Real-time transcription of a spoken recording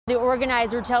The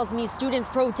organizer tells me students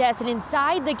protested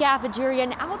inside the cafeteria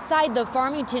and outside the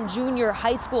Farmington Junior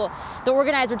High School. The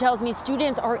organizer tells me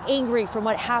students are angry from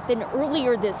what happened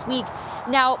earlier this week.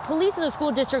 Now, police in the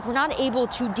school district were not able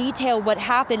to detail what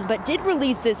happened, but did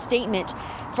release this statement.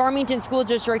 Farmington School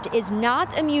District is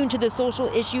not immune to the social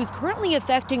issues currently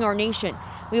affecting our nation.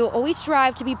 We will always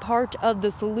strive to be part of the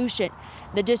solution.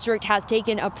 The district has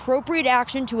taken appropriate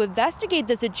action to investigate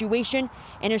the situation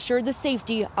and assure the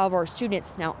safety of our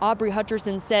students. Now, Aubree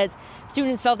Hutcherson says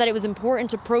students felt that it was important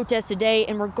to protest today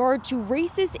in regard to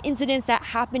racist incidents that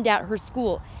happened at her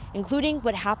school, including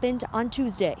what happened on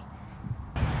Tuesday.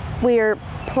 We are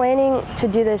planning to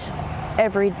do this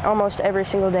almost every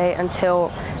single day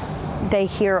until they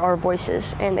hear our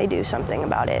voices and they do something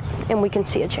about it and we can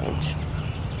see a change.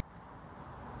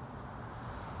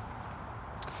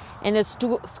 And the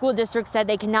school district said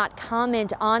they cannot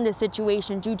comment on the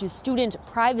situation due to student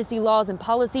privacy laws and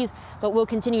policies, but will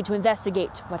continue to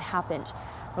investigate what happened.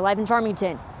 We're live in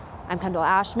Farmington. I'm Kendall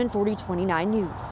Ashman, 4029 News.